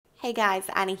Hey guys,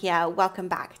 Annie here. Welcome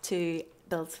back to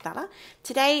Build Savannah.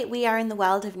 Today we are in the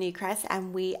world of Newcrest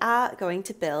and we are going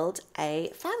to build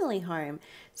a family home.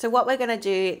 So what we're going to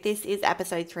do, this is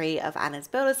episode 3 of Anna's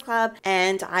Builders Club,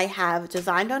 and I have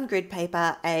designed on grid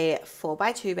paper a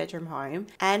 4x2 bedroom home,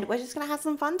 and we're just going to have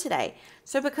some fun today.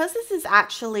 So because this is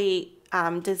actually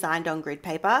designed on grid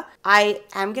paper, I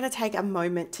am going to take a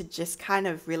moment to just kind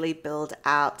of really build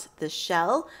out the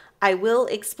shell. I will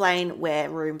explain where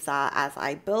rooms are as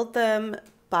I build them,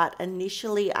 but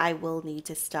initially I will need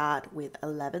to start with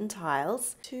 11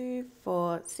 tiles. 2,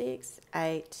 4, 6,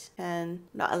 8, 10,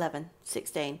 not 11,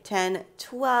 16, 10,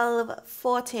 12,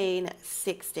 14,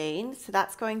 16. So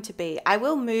that's going to be, I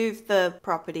will move the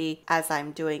property as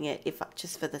I'm doing it, if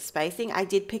just for the spacing. I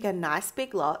did pick a nice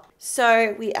big lot.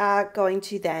 So we are going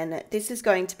to then, this is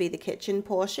going to be the kitchen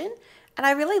portion. And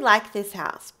I really like this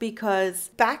house because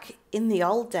back in the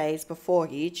old days before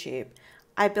YouTube,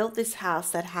 I built this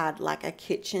house that had like a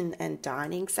kitchen and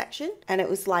dining section, and it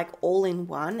was like all in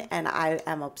one, and I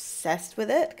am obsessed with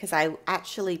it because I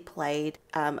actually played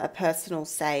a personal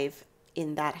save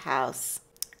in that house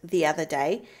the other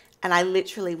day, and I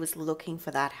literally was looking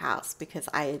for that house because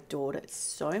I adored it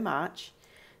so much.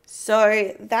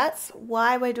 So that's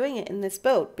why we're doing it in this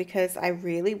build, because I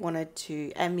really wanted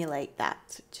to emulate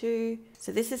that too.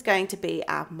 So this is going to be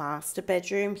our master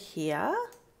bedroom here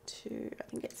to, I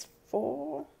think it's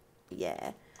 4. Yeah.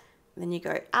 And then you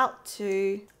go out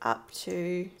to, up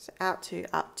to, so out to,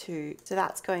 up to. So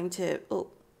that's going to, oh,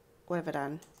 what have I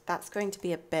done? That's going to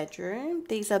be a bedroom.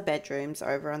 These are bedrooms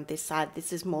over on this side.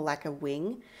 This is more like a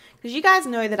wing, because you guys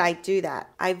know that I do that.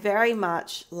 I very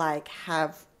much like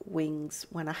have wings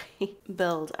when I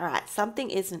build. All right,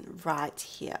 something isn't right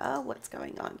here. What's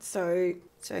going on? So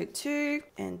 2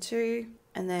 and 2,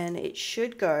 and then it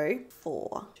should go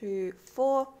 4, 2,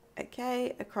 4.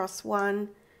 Okay, across 1,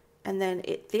 and then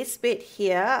this bit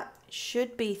here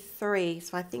should be 3.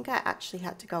 So I think I actually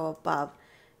had to go above.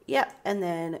 Yep, and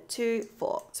then 2,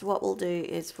 4. So what we'll do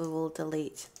is we will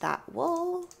delete that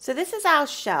wall. So this is our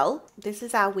shell. This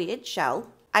is our weird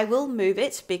shell. I will move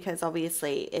it because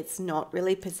obviously it's not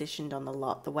really positioned on the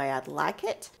lot the way I'd like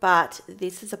it. But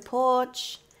this is a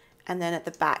porch. And then at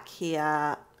the back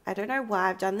here, I don't know why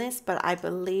I've done this, but I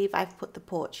believe I've put the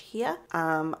porch here.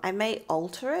 I may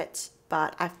alter it,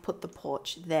 but I've put the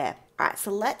porch there. All right,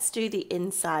 so let's do the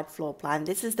inside floor plan.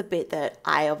 This is the bit that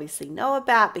I obviously know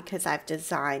about because I've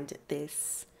designed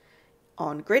this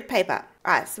on grid paper.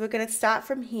 All right, so we're going to start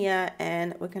from here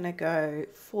and we're going to go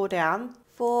 4 down.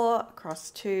 4 across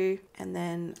 2, and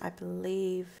then I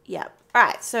believe, yep. All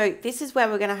right, so this is where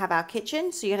we're going to have our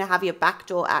kitchen. So you're going to have your back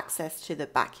door access to the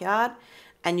backyard,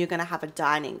 and you're going to have a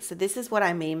dining. So this is what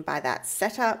I mean by that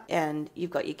setup, and you've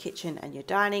got your kitchen and your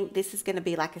dining. This is going to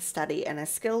be like a study and a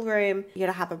skill room. You're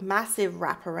going to have a massive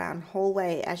wraparound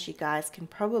hallway, as you guys can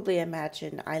probably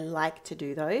imagine. I like to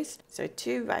do those. So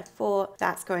 2 by 4,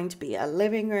 that's going to be a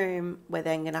living room. We're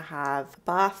then going to have a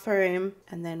bathroom,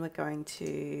 and then we're going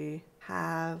to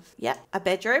have, yep, a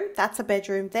bedroom. That's a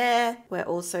bedroom there. We're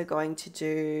also going to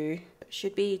do,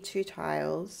 should be 2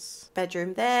 tiles,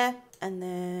 bedroom there, and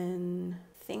then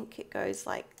I think it goes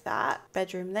like that,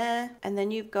 bedroom there, and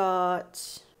then you've got,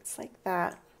 it's like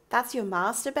that. That's your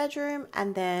master bedroom,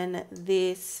 and then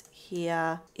this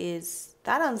here is,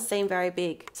 that doesn't seem very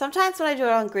big. Sometimes when I do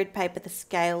it on grid paper, the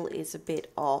scale is a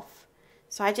bit off.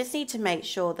 So I just need to make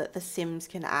sure that the Sims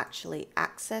can actually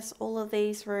access all of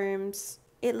these rooms.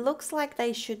 It looks like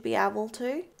they should be able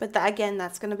to, but again,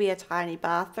 that's going to be a tiny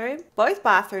bathroom. Both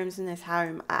bathrooms in this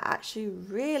home are actually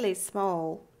really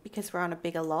small because we're on a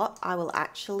bigger lot. I will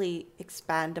actually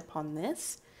expand upon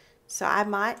this. So I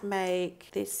might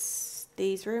make these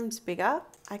rooms bigger.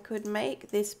 I could make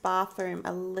this bathroom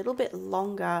a little bit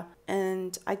longer,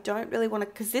 and I don't really want to,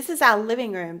 because this is our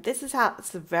living room. This is how,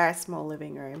 it's a very small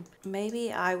living room.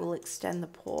 Maybe I will extend the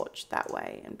porch that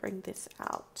way and bring this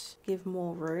out. Give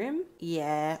more room.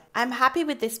 Yeah, I'm happy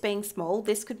with this being small.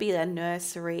 This could be a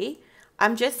nursery.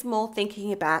 I'm just more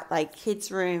thinking about like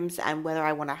kids' rooms and whether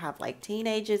I want to have like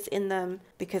teenagers in them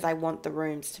because I want the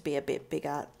rooms to be a bit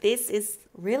bigger. This is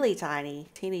really tiny,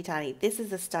 teeny tiny. This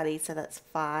is a study, so that's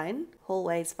fine.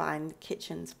 Hallway's fine,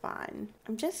 kitchen's fine.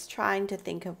 I'm just trying to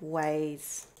think of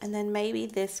ways. And then maybe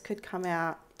this could come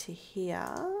out to here.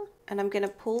 And I'm going to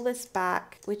pull this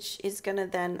back, which is going to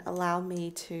then allow me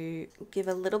to give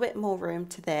a little bit more room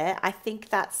to there. I think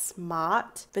that's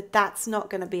smart, but that's not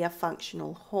going to be a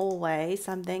functional hallway.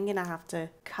 So I'm then going to have to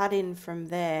cut in from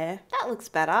there. That looks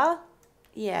better.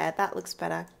 Yeah, that looks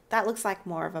better. That looks like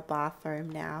more of a bathroom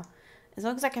now. As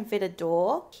long as I can fit a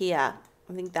door here,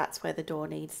 I think that's where the door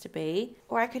needs to be.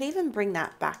 Or I could even bring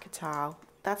that back a tile.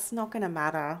 that's not going to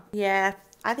matter. Yeah,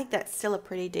 I think that's still a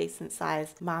pretty decent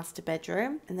sized master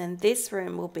bedroom. And then this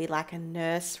room will be like a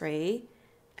nursery.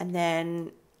 And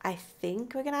then I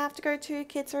think we're going to have to go 2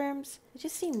 kids' rooms. They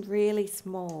just seem really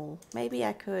small. Maybe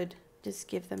I could just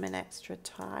give them an extra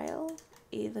tile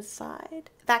either side.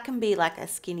 That can be like a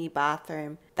skinny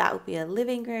bathroom. That would be a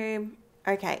living room.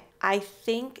 Okay, I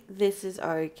think this is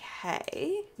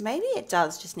okay. Maybe it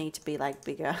does just need to be like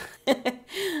bigger.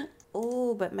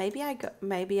 Oh, but maybe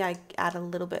I add a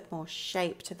little bit more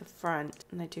shape to the front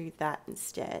and I do that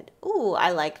instead. Oh,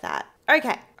 I like that.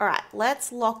 Okay, all right,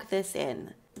 let's lock this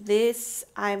in. This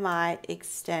I might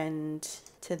extend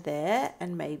to there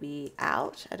and maybe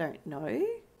out. I don't know.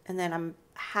 And then I'm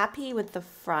happy with the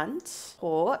front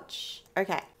porch.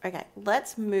 Okay,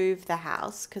 let's move the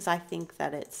house because I think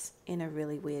that it's in a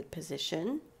really weird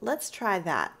position. Let's try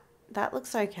that. That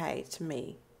looks okay to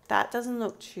me. That doesn't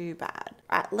look too bad.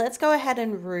 All right, let's go ahead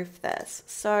and roof this.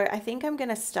 So I think I'm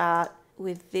gonna start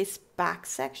with this back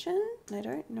section. I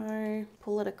don't know,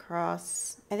 pull it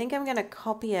across. I think I'm gonna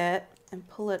copy it and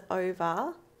pull it over.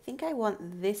 I think I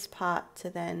want this part to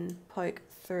then poke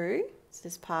through. So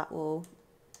this part will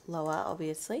lower,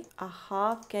 obviously. A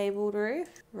half gabled roof,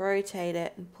 rotate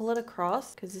it and pull it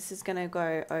across because this is going to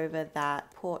go over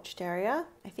that porched area.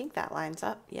 I think that lines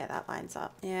up. Yeah, that lines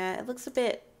up. Yeah, it looks a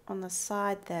bit on the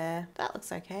side there. That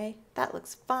looks okay. That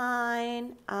looks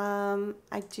fine.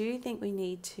 I do think we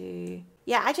need to...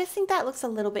 Yeah, I just think that looks a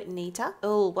little bit neater.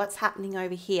 Oh, what's happening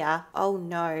over here? Oh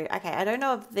no. Okay, I don't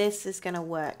know if this is going to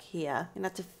work here. I'm going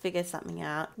to have to figure something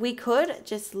out. We could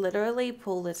just literally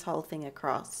pull this whole thing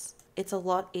across. It's a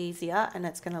lot easier and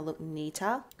it's going to look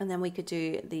neater. And then we could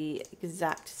do the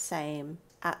exact same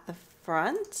at the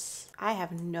front. I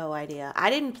have no idea. I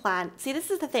didn't plan. See, this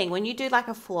is the thing. When you do like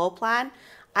a floor plan,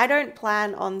 I don't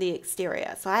plan on the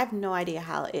exterior. So I have no idea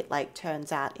how it like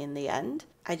turns out in the end.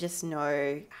 I just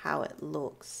know how it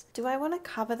looks. Do I want to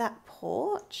cover that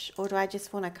porch or do I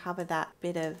just want to cover that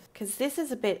bit of, because this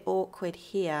is a bit awkward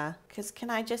here. Because can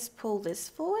I just pull this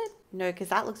forward? No, because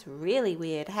that looks really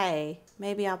weird. Hey,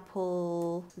 maybe I'll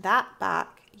pull that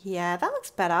back. Yeah, that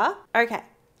looks better. Okay,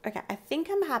 I think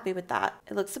I'm happy with that.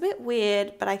 It looks a bit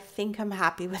weird, but I think I'm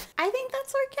happy with it. I think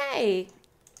that's okay.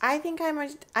 I think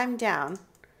I'm down.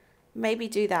 Maybe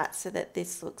do that so that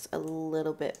this looks a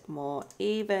little bit more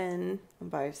even on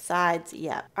both sides.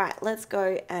 Yeah. All right, let's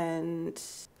go and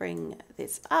bring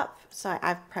this up. So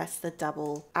I've pressed the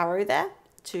double arrow there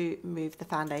to move the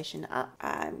foundation up.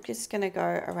 I'm just going to go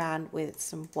around with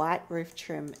some white roof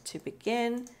trim to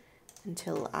begin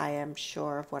until I am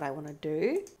sure of what I want to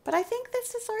do. But I think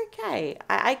this is okay.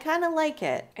 I kind of like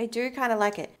it. I do kind of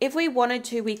like it. If we wanted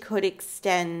to, we could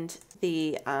extend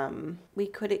the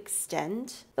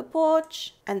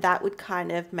porch and that would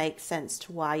kind of make sense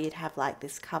to why you'd have like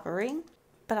this covering.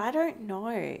 But I don't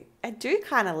know. I do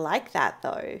kind of like that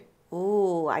though.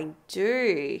 Oh, I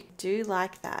do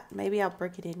like that. Maybe I'll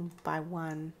break it in by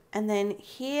 1. And then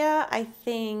here, I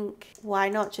think, why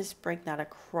not just bring that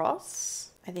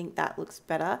across? I think that looks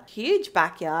better. Huge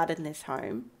backyard in this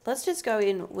home. Let's just go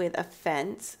in with a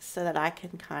fence so that I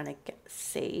can kind of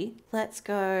see. Let's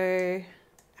go,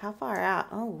 how far out?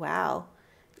 Oh, wow.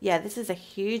 Yeah, this is a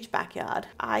huge backyard.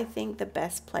 I think the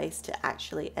best place to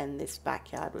actually end this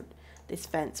backyard this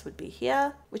fence would be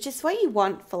here, which is what you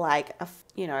want for like a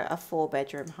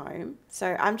 4-bedroom home.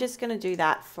 So I'm just going to do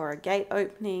that for a gate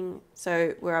opening.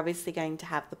 So we're obviously going to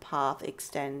have the path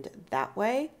extend that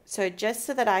way. So just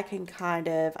so that I can kind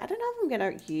of, I don't know if I'm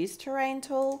going to use terrain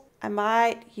tool. I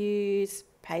might use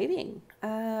paving.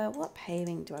 What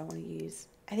paving do I want to use?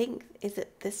 I think, is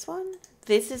it this one?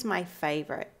 This is my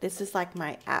favorite. This is like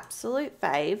my absolute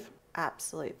fave.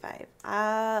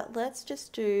 Let's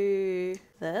just do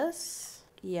this.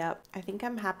 Yep, I think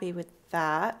I'm happy with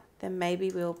that. Then maybe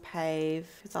we'll pave,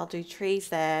 because I'll do trees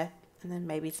there and then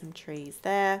maybe some trees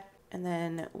there. And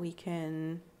then we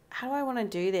can, how do I want to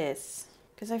do this?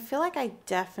 Because I feel like I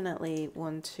definitely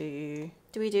want to,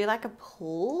 do we do like a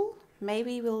pool?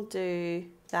 Maybe we'll do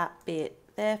that bit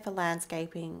there for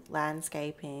landscaping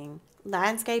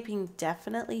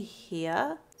definitely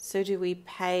here. So do we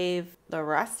pave the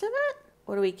rest of it?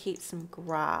 Or do we keep some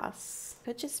grass?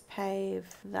 Could just pave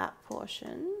that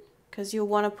portion. Because you'll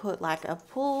want to put like a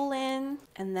pool in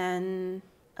and then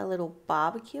a little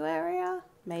barbecue area.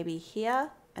 Maybe here.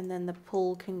 And then the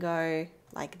pool can go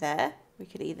like there. We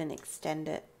could even extend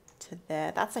it to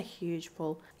there. That's a huge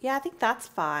pool. Yeah, I think that's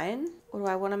fine. Or do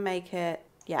I want to make it?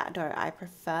 Yeah, no, I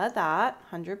prefer that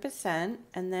 100%.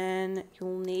 And then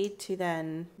you'll need to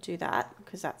then do that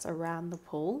because that's around the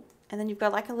pool. And then you've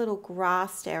got like a little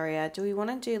grassed area. Do we want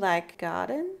to do like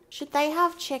garden? Should they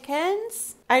have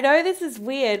chickens? I know this is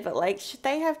weird, but like, should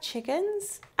they have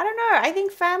chickens? I don't know. I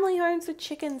think family homes with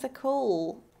chickens are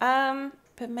cool.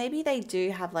 But maybe they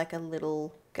do have like a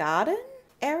little garden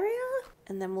area.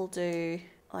 And then we'll do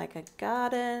like a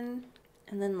garden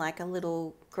and then like a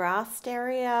little grassed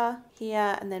area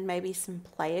here, and then maybe some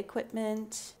play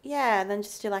equipment. Yeah, and then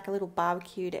just do like a little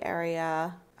barbecued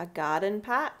area, a garden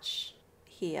patch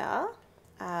here,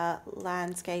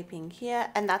 landscaping here.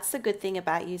 And that's the good thing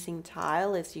about using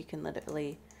tile is you can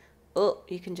literally,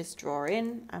 you can just draw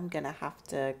in. I'm gonna have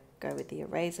to go with the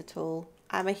eraser tool.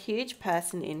 I'm a huge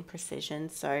person in precision,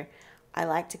 so I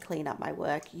like to clean up my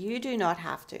work. You do not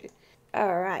have to.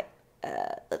 All right,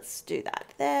 let's do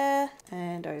that there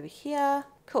and over here.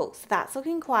 Cool, so that's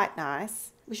looking quite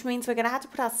nice, which means we're gonna have to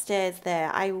put our stairs there.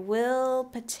 I will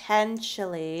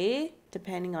potentially,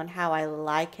 depending on how I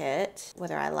like it,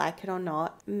 whether I like it or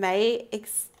not, make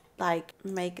this like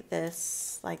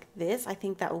this. I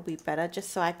think that will be better, just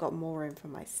so I've got more room for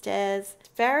my stairs. It's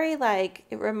very like,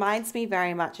 it reminds me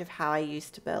very much of how I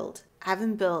used to build. I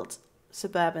haven't built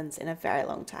suburbans in a very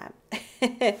long time.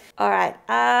 All right,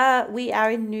 we are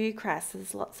in Newcrest.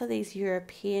 There's lots of these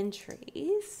European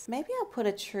trees. Maybe I'll put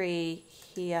a tree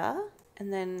here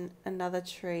and then another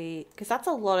tree, because that's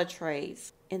a lot of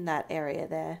trees in that area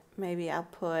there. Maybe I'll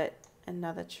put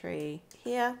another tree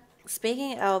here.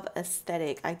 Speaking of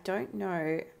aesthetic, I don't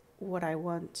know what I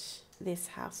want this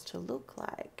house to look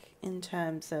like in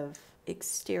terms of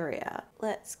exterior.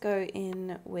 Let's go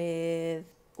in with,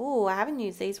 oh, I haven't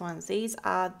used these ones. These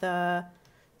are the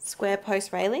square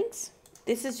post railings.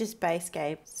 This is just base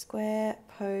game. Square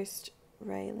post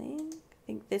railing. I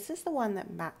think this is the one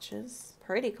that matches.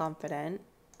 Pretty confident.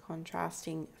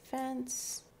 Contrasting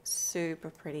fence. Super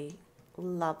pretty.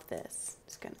 Love this.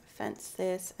 Just gonna fence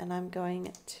this, and I'm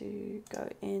going to go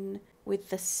in with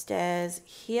the stairs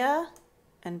here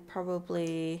and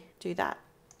probably do that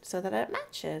so that it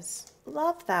matches.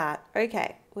 Love that.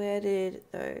 Okay, where did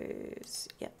those,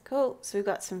 yep, cool. So we've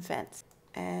got some fence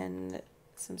and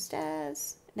some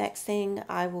stairs. Next thing,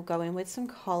 I will go in with some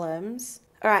columns.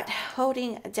 All right,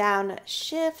 holding down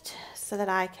shift so that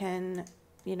I can,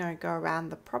 you know, go around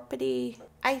the property.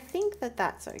 I think that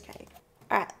that's okay.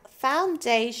 All right,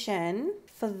 foundation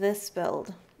for this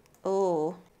build.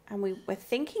 Oh, and we're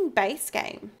thinking base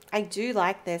game. I do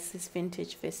like this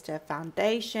Vintage Vista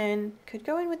foundation. Could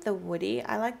go in with the woody.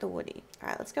 I like the woody. All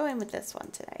right, let's go in with this one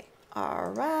today.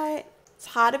 All right. It's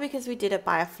harder because we did it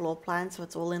by a floor plan, so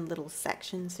it's all in little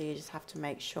sections. So you just have to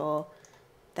make sure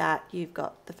that you've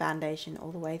got the foundation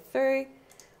all the way through.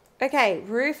 Okay,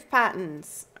 roof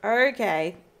patterns.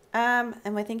 Okay, and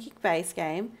we're thinking base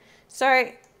game.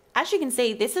 So as you can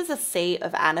see, this is a sea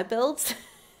of Anna builds.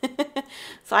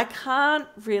 So I can't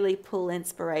really pull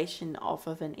inspiration off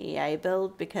of an EA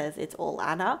build because it's all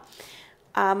Anna.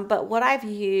 But what I've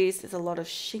used is a lot of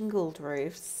shingled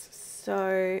roofs.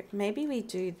 So maybe we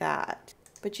do that.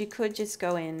 But you could just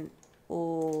go in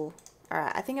all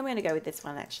right, I think I'm going to go with this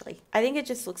one actually. I think it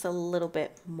just looks a little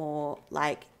bit more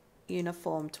like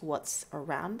uniform to what's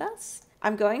around us.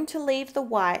 I'm going to leave the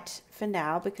white for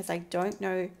now because I don't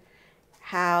know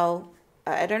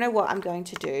what I'm going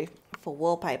to do for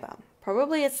wallpaper.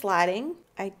 Probably a sliding.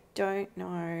 I don't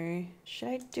know. Should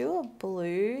I do a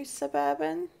blue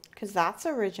Suburban? Because that's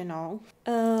original.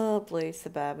 Oh, blue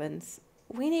Suburbans.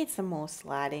 We need some more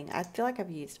sliding. I feel like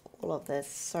I've used all of this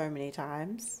so many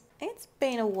times. It's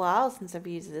been a while since I've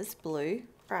used this blue.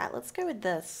 All right, let's go with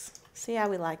this. See how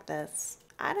we like this.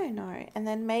 I don't know. And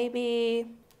then maybe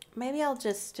I'll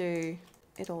just do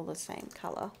it all the same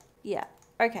color. Yeah,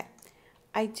 okay.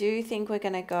 I do think we're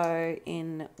gonna go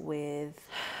in with,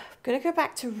 I'm gonna go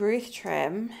back to roof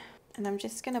trim, and I'm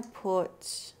just gonna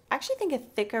put, I actually think a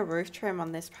thicker roof trim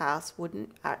on this house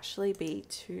wouldn't actually be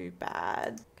too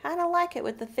bad. Kind of like it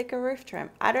with the thicker roof trim.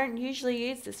 I don't usually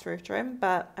use this roof trim,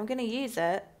 but I'm gonna use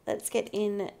it. Let's get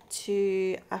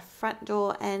into a front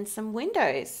door and some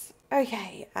windows.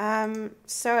 Okay,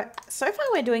 so far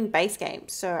we're doing base game.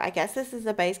 So I guess this is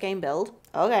a base game build.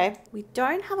 Okay. We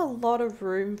don't have a lot of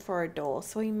room for a door,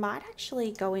 so we might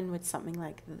actually go in with something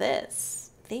like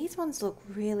this. These ones look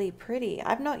really pretty.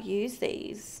 I've not used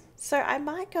these. So I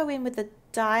might go in with a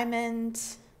diamond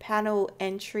panel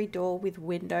entry door with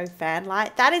window fan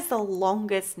light. That is the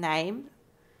longest name.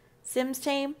 Sims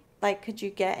team, like, could you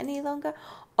get any longer?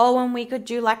 Oh, and we could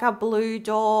do like a blue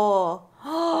door.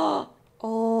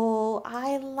 Oh,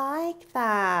 I like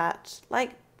that.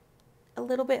 Like a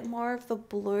little bit more of the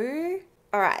blue.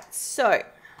 All right, so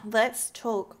let's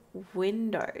talk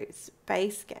windows,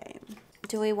 base game.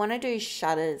 Do we want to do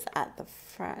shutters at the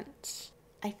front?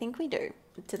 I think we do.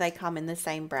 Do they come in the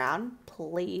same brown?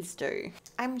 Please do.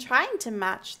 I'm trying to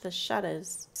match the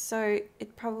shutters, so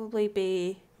it'd probably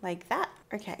be like that.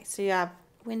 Okay, so you have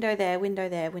window there, window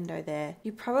there, window there.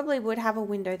 You probably would have a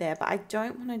window there, but I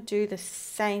don't want to do the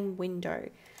same window.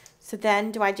 So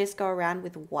then do I just go around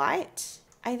with white?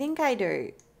 I think I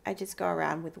do. I just go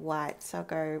around with white. So I'll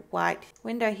go white,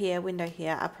 window here, window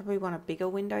here. I probably want a bigger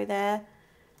window there.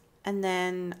 And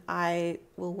then I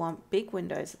will want big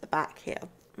windows at the back here.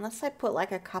 Unless I put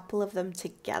like a couple of them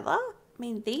together. I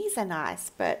mean, these are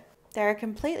nice, but they're a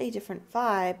completely different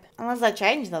vibe. Unless I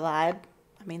change the vibe.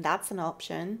 I mean, that's an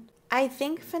option. I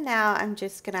think for now, I'm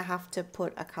just going to have to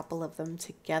put a couple of them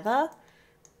together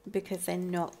because they're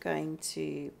not going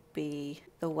to be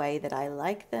the way that I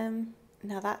like them.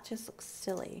 Now that just looks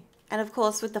silly. And of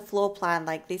course, with the floor plan,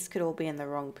 like this could all be in the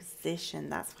wrong position.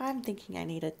 That's why I'm thinking I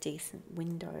need a decent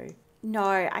window. No,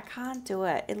 I can't do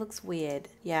it. It looks weird.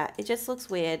 Yeah, it just looks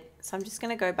weird. So I'm just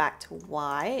going to go back to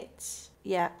white.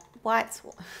 Yeah, white's...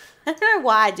 I don't know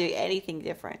why I do anything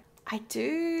different. I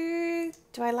do...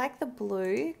 Do I like the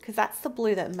blue? Because that's the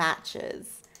blue that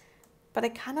matches. But I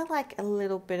kind of like a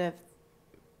little bit of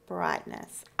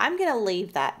brightness. I'm going to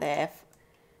leave that there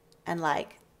and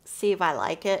like see if I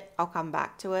like it. I'll come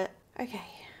back to it.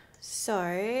 Okay,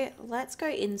 so let's go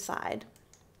inside.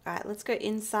 All right, let's go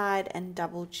inside and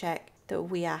double check that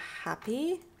we are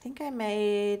happy. I think I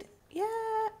made, yeah.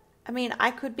 I mean,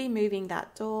 I could be moving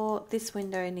that door. This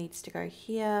window needs to go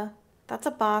here. That's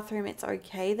a bathroom. It's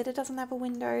okay that it doesn't have a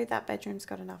window. That bedroom's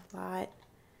got enough light.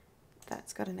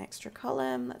 That's got an extra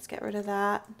column. Let's get rid of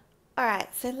that. All right,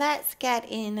 so let's get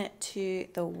into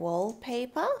the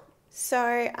wallpaper.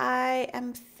 So I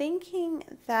am thinking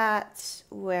that,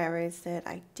 where is it?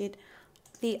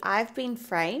 The I've Been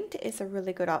Framed is a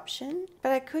really good option,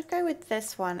 but I could go with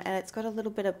this one and it's got a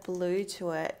little bit of blue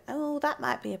to it. Oh, that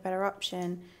might be a better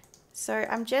option. So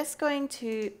I'm just going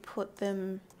to put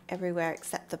them everywhere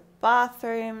except the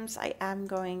bathrooms. I am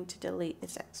going to delete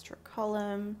this extra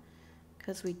column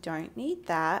because we don't need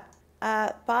that.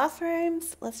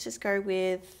 Bathrooms, let's just go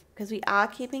with, because we are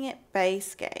keeping it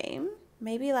base game,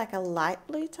 maybe like a light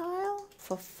blue tile.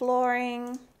 For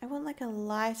flooring, I want like a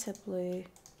lighter blue.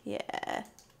 Yeah,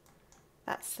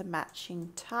 that's the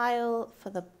matching tile for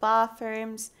the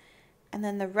bathrooms. And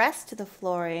then the rest of the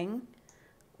flooring,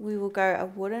 we will go a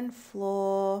wooden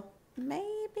floor,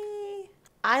 maybe.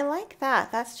 I like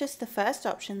that. That's just the first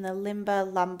option, the limber,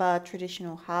 lumber,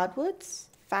 traditional hardwoods.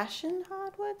 Fashion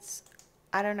hardwoods.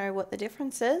 I don't know what the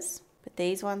difference is, but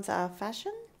these ones are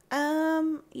fashion.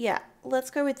 Yeah, let's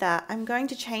go with that. I'm going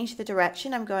to change the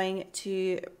direction. I'm going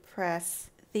to press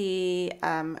the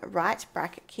right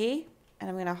bracket key and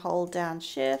I'm going to hold down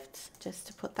shift just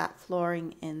to put that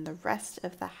flooring in the rest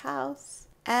of the house.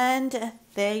 And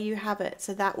there you have it.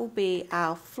 So that will be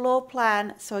our floor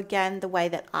plan. So again, the way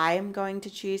that I am going to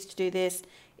choose to do this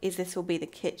is this will be the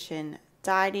kitchen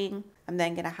dining. I'm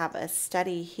then going to have a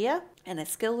study here and a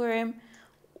skill room,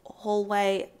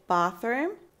 hallway,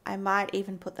 bathroom. I might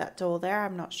even put that door there.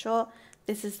 I'm not sure.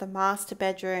 This is the master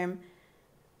bedroom.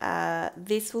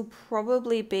 This will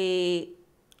probably be,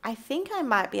 I think I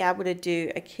might be able to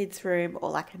do a kids room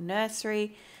or like a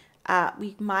nursery.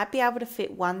 We might be able to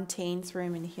fit one teens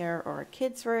room in here or a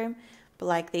kids room, but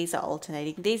like these are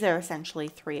alternating. These are essentially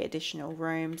 3 additional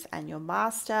rooms and your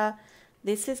master.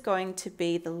 This is going to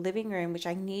be the living room, which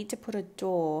I need to put a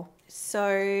door.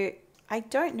 So I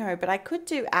don't know, but I could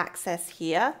do access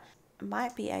here. I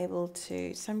might be able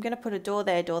to. So I'm going to put a door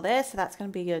there. So that's going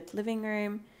to be your living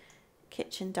room,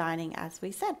 kitchen, dining, as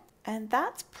we said. And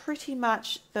that's pretty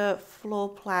much the floor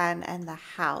plan and the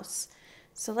house.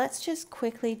 So let's just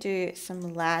quickly do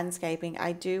some landscaping.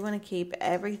 I do want to keep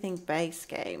everything base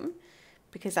game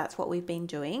because that's what we've been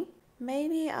doing.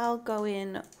 Maybe I'll go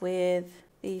in with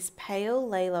these pale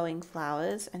layloing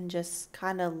flowers and just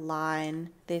kind of line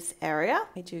this area.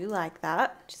 I do like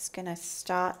that. Just gonna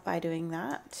start by doing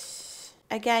that.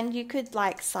 Again, you could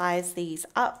like size these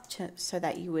up so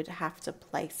that you would have to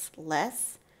place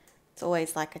less. It's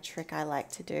always like a trick I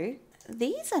like to do.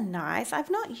 These are nice.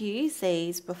 I've not used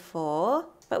these before,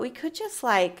 but we could just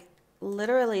like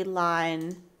literally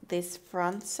line this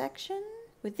front section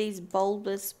with these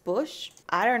bulbous bush.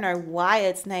 I don't know why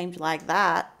it's named like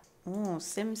that. Oh,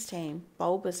 Sims team,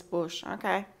 bulbous bush.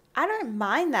 Okay. I don't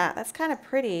mind that. That's kind of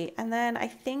pretty. And then I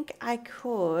think I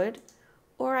could,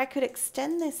 or I could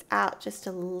extend this out just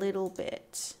a little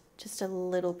bit,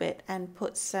 and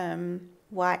put some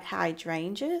white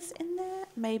hydrangeas in there.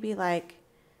 Maybe like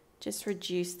just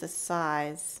reduce the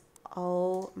size.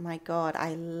 Oh my God,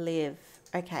 I live.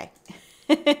 Okay.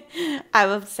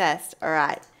 I'm obsessed. All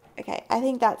right. Okay, I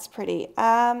think that's pretty.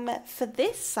 For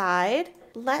this side,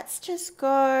 let's just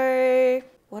go,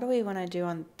 what do we want to do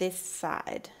on this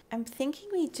side? I'm thinking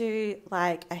we do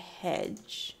like a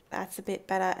hedge. That's a bit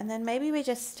better. And then maybe we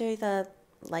just do the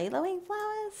layloing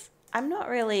flowers. I'm not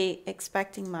really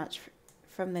expecting much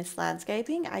from this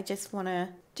landscaping. I just want to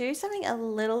do something a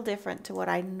little different to what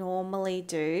I normally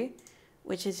do,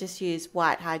 which is just use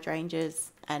white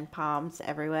hydrangeas and palms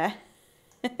everywhere.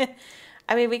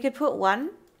 I mean, we could put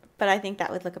one, but I think that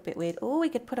would look a bit weird. Oh, we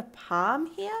could put a palm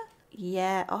here.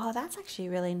 Yeah. Oh, that's actually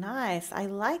really nice. I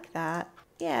like that.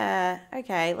 Yeah.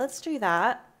 Okay, let's do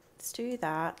that. Let's do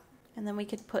that. And then we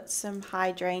could put some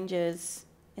hydrangeas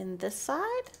in this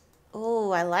side.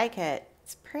 Oh, I like it.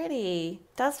 It's pretty.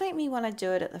 Does make me want to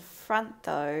do it at the front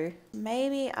though.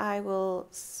 Maybe I will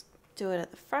do it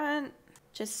at the front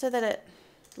just so that it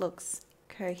looks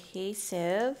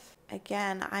cohesive.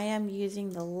 Again, I am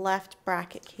using the left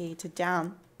bracket key to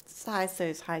downsize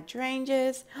those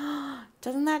hydrangeas.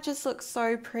 Doesn't that just look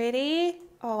so pretty?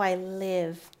 Oh, I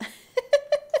live.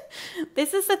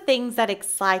 This is the things that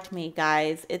excite me,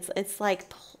 guys. It's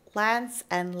like plants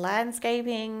and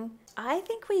landscaping. I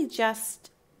think we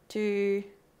just do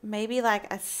maybe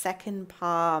like a second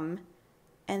palm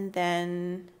and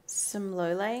then some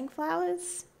low-laying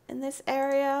flowers in this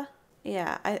area.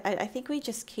 Yeah, I think we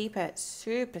just keep it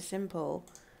super simple.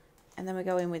 And then we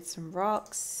go in with some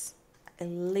rocks. I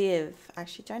live.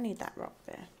 Actually, don't need that rock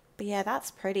there. But yeah, that's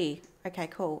pretty. Okay,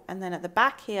 cool. And then at the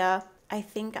back here, I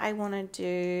think I want to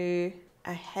do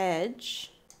a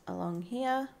hedge along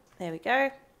here. There we go.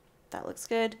 That looks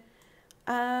good.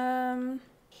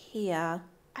 Here.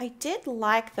 I did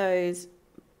like those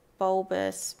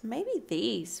bulbous. Maybe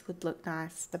these would look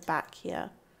nice, the back here.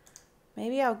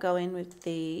 Maybe I'll go in with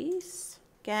these.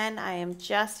 Again, I am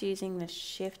just using the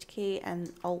shift key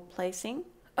and alt placing.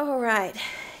 All right.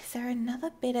 Is there another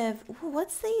bit of, ooh,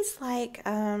 what's these like?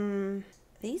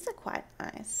 These are quite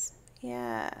nice.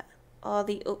 Yeah. Oh,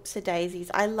 the oopsie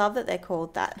daisies. I love that they're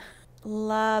called that.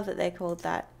 Love that they're called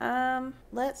that.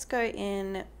 Let's go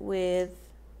in with,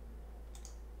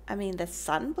 I mean, the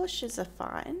sun bushes are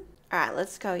fine. All right,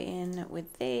 let's go in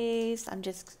with these. I'm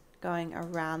just going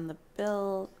around the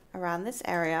build, around this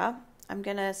area. I'm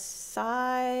gonna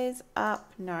size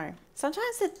up. No,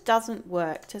 sometimes it doesn't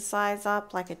work to size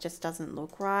up, like it just doesn't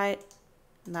look right.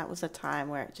 And that was a time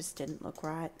where it just didn't look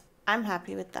right. I'm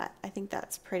happy with that. I think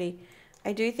that's pretty.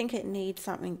 I do think it needs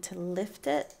something to lift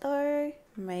it though.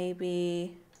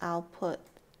 Maybe I'll put,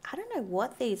 I don't know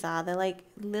what these are. They're like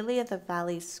Lily of the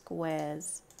Valley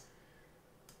squares.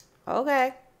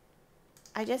 Okay.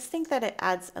 I just think that it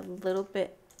adds a little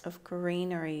bit of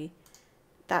greenery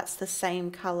that's the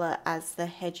same color as the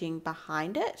hedging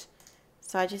behind it.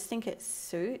 So I just think it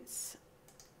suits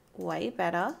way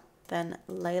better than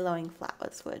layloing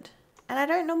flowers would. And I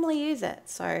don't normally use it,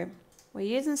 so we're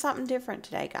using something different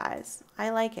today, guys. I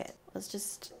like it. Let's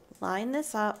just line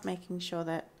this up, making sure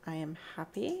that I am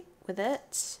happy with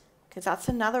it. Because that's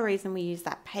another reason we use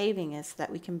that paving, is that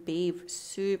we can be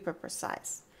super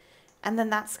precise. And then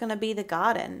that's going to be the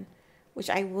garden, which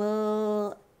I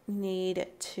will need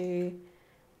to,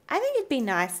 I think it'd be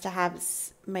nice to have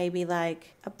maybe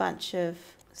like a bunch of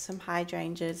some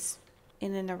hydrangeas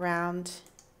in and around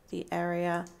the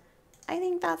area. I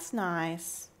think that's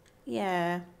nice.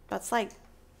 Yeah, that's like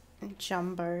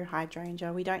jumbo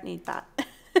hydrangea. We don't need that.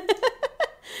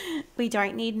 We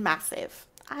don't need massive.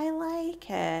 I like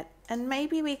it. And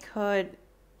maybe we could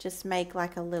just make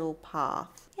like a little path.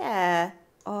 Yeah.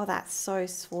 Oh, that's so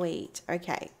sweet.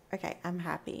 Okay. Okay, I'm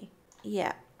happy.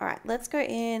 Yeah. All right, let's go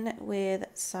in with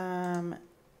some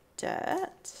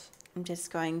dirt. I'm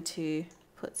just going to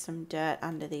put some dirt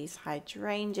under these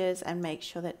hydrangeas and make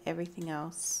sure that everything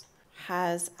else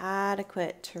has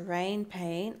adequate terrain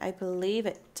paint. I believe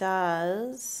it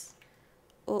does.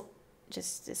 Oh,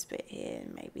 just this bit here.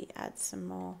 Maybe add some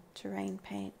more terrain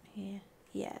paint here.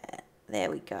 Yeah, there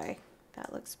we go.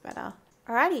 That looks better.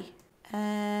 Alrighty.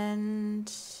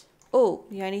 And, oh,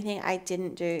 the only thing I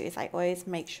didn't do is I always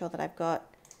make sure that I've got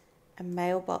a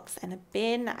mailbox and a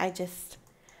bin. I just,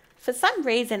 for some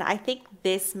reason, I think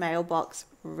this mailbox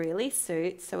really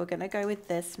suits. So we're going to go with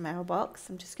this mailbox.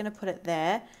 I'm just going to put it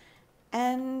there.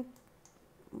 And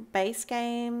base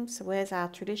game. So where's our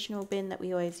traditional bin that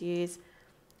we always use?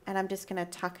 And I'm just going to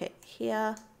tuck it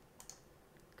here.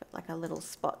 Got like a little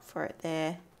spot for it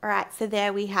there. All right, so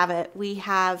there we have it. We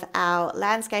have our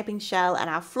landscaping shell and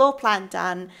our floor plan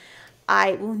done.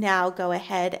 I will now go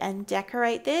ahead and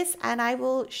decorate this, and I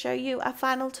will show you a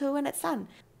final tour when it's done.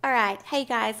 All right, hey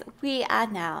guys, we are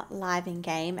now live in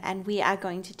game and we are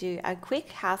going to do a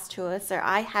quick house tour. So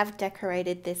I have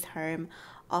decorated this home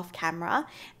off camera,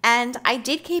 and I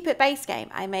did keep it base game.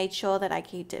 I made sure that I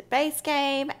kept it base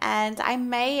game, and I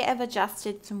may have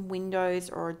adjusted some windows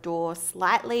or a door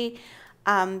slightly.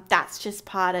 That's just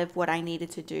part of what I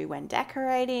needed to do when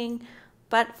decorating.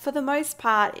 But for the most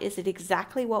part, is it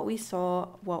exactly what we saw,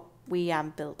 what we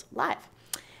built live.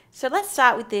 So let's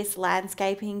start with this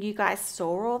landscaping. You guys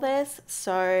saw all this,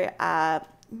 so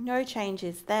no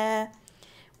changes there.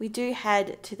 We do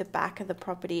head to the back of the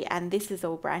property, and this is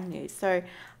all brand new. So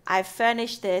I've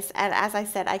furnished this, and as I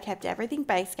said, I kept everything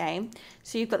base game.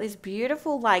 So you've got this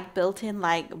beautiful like built-in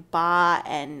like bar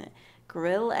and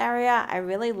grill area. I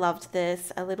really loved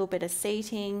this. A little bit of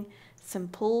seating, some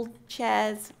pool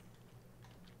chairs.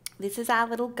 This is our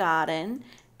little garden,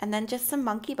 and then just some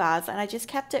monkey bars, and I just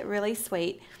kept it really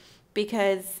sweet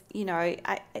because, you know,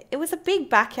 it was a big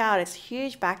backyard. It's a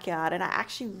huge backyard, and I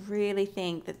actually really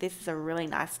think that this is a really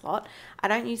nice lot. I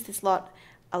don't use this lot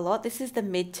a lot. This is the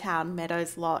Midtown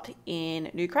Meadows lot in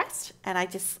Newcrest, and I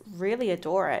just really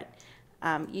adore it.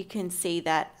 You can see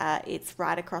that it's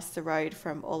right across the road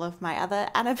from all of my other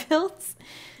Anna builds.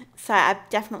 So I've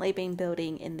definitely been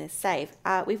building in this safe.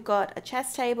 We've got a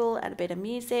chess table and a bit of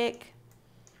music.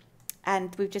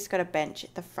 And we've just got a bench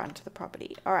at the front of the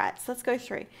property. All right, so let's go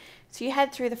through. So you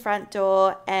head through the front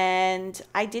door, and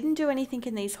I didn't do anything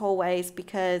in these hallways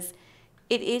because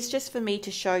it is just for me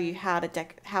to show you how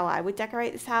I would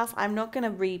decorate this house. I'm not going to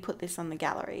re-put this on the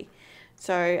gallery.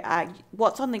 So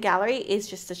what's on the gallery is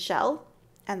just a shell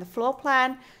and the floor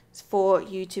plan for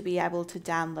you to be able to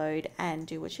download and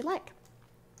do what you like.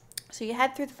 So you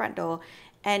head through the front door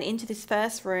and into this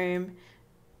first room,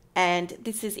 and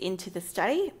this is into the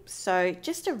study. So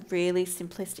just a really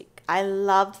simplistic, I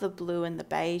love the blue and the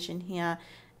beige in here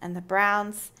and the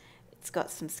browns. It's got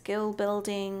some skill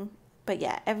building, but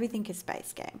yeah, everything is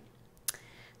base game.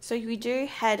 So we do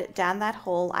head down that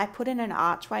hall. I put in an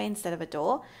archway instead of a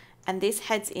door, and this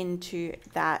heads into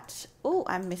that, oh,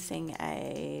 I'm missing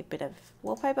a bit of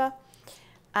wallpaper.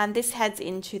 And this heads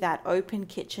into that open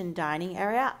kitchen dining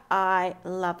area. I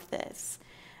love this.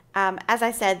 As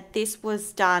I said, this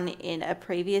was done in a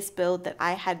previous build that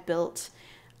I had built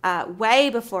way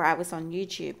before I was on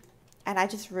YouTube. And I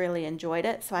just really enjoyed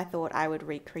it. So I thought I would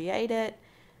recreate it.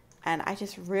 And I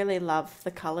just really love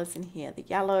the colors in here. The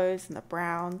yellows and the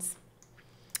browns.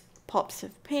 Pops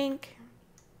of pink.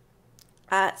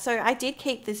 So I did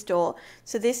keep this door.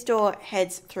 So this door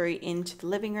heads through into the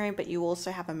living room, but you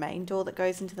also have a main door that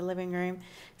goes into the living room.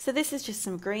 So this is just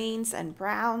some greens and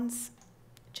browns.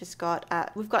 Just got,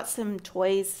 we've got some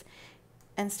toys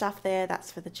and stuff there.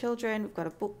 That's for the children. We've got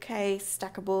a bookcase,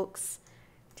 stack of books,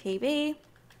 TV.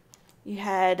 You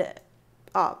had,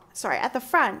 oh, sorry, at the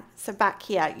front, so back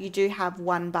here, you do have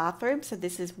one bathroom. So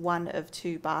this is one of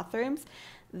two bathrooms.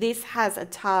 This has a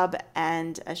tub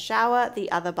and a shower.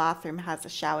 The other bathroom has a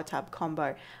shower tub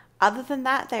combo. Other than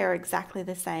that, they are exactly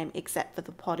the same except for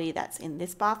the potty that's in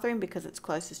this bathroom because it's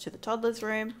closest to the toddler's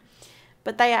room.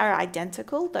 But they are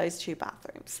identical, those two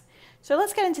bathrooms. So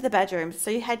let's get into the bedrooms. So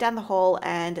you head down the hall,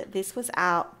 and this was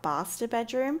our master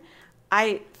bedroom.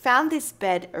 I found this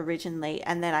bed originally,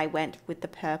 and then I went with the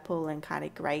purple and kind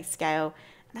of grayscale.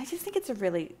 And I just think it's a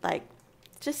really, like,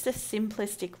 just a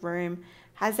simplistic room.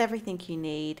 Has everything you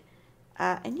need.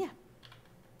 And yeah,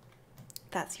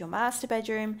 that's your master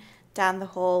bedroom. Down the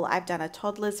hall, I've done a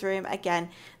toddler's room. Again,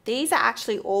 these are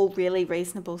actually all really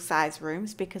reasonable size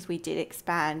rooms because we did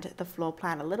expand the floor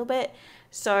plan a little bit.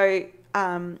 So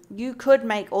you could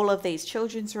make all of these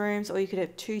children's rooms, or you could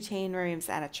have 2 teen rooms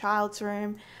and a child's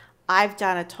room. I've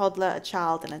done a toddler, a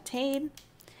child, and a teen.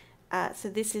 So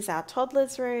this is our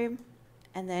toddler's room.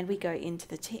 And then we go into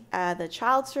the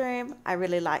child's room. I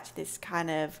really liked this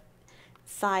kind of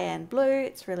cyan blue.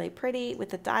 It's really pretty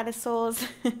with the dinosaurs.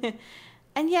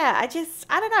 And yeah, I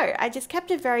don't know. I just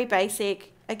kept it very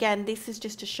basic. Again, this is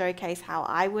just to showcase how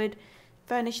I would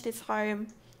furnish this home.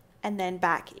 And then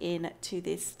back into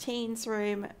this teens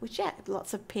room, which, yeah,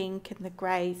 lots of pink and the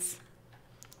grays.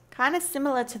 Kind of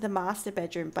similar to the master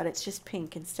bedroom, but it's just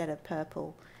pink instead of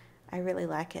purple. I really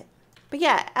like it. But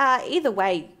yeah, either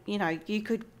way, you know, you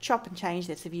could chop and change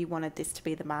this if you wanted this to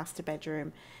be the master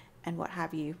bedroom and what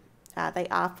have you. They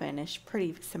are furnished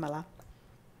pretty similar.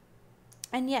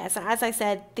 And yeah, so as I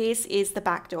said, this is the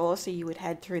back door, so you would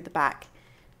head through the back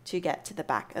to get to the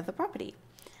back of the property.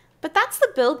 But that's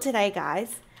the build today,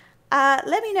 guys.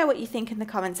 Let me know what you think in the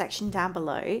comment section down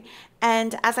below.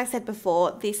 And as I said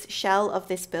before, this shell of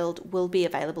this build will be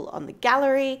available on the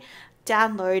gallery.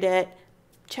 Download it,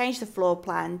 change the floor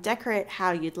plan, decorate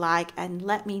how you'd like, and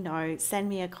let me know. Send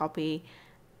me a copy.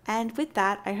 And with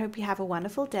that, I hope you have a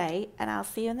wonderful day, and I'll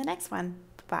see you in the next one.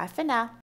 Bye for now.